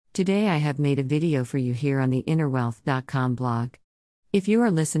Today I have made a video for you here on the InnerWealth.com blog. If you are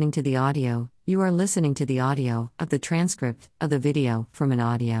listening to the audio, you are listening to the audio of the transcript of the video from an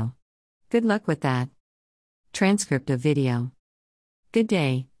audio. Good luck with that. Transcript of video. Good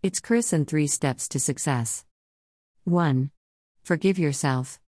day, it's Chris and 3 steps to success. 1. Forgive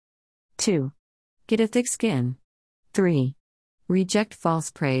yourself. 2. Get a thick skin. 3. Reject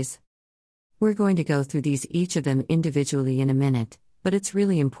false praise. We're going to go through each of them individually in a minute, but it's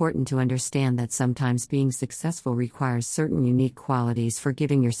really important to understand that sometimes being successful requires certain unique qualities.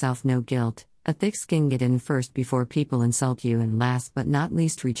 Forgiving yourself, no guilt, a thick skin, get in first before people insult you, and last but not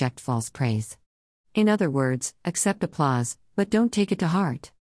least, reject false praise. In other words, accept applause, but don't take it to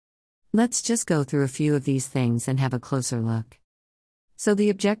heart. Let's just go through a few of these things and have a closer look. So the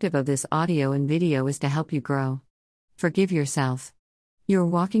objective of this audio and video is to help you grow. Forgive yourself. You're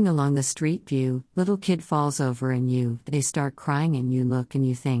walking along the street view, little kid falls over and they start crying, and you look and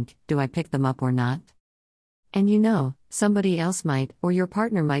you think, do I pick them up or not? And you know, somebody else might, or your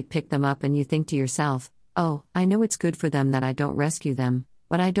partner might pick them up, and you think to yourself, oh, I know it's good for them that I don't rescue them,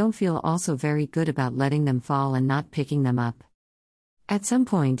 but I don't feel also very good about letting them fall and not picking them up. At some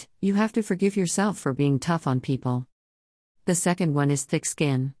point, you have to forgive yourself for being tough on people. The second one is thick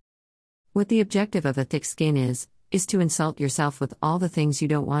skin. What the objective of a thick skin is to insult yourself with all the things you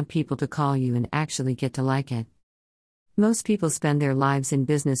don't want people to call you and actually get to like it. Most people spend their lives in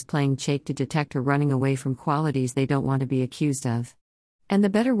business playing check to detect or running away from qualities they don't want to be accused of. And the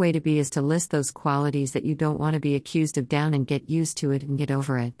better way to be is to list those qualities that you don't want to be accused of down and get used to it and get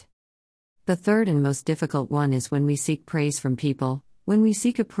over it. The third and most difficult one is when we seek praise from people, when we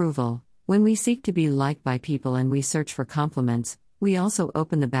seek approval, when we seek to be liked by people, and we search for compliments. We also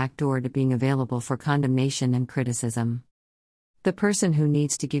open the back door to being available for condemnation and criticism. The person who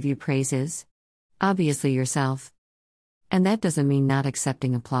needs to give you praise is, obviously, yourself. And that doesn't mean not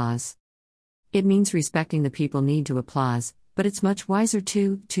accepting applause. It means respecting the people need to applause, but it's much wiser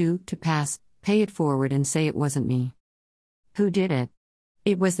to pass, pay it forward and say, it wasn't me. Who did it?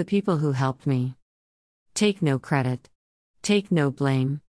 It was the people who helped me. Take no credit. Take no blame.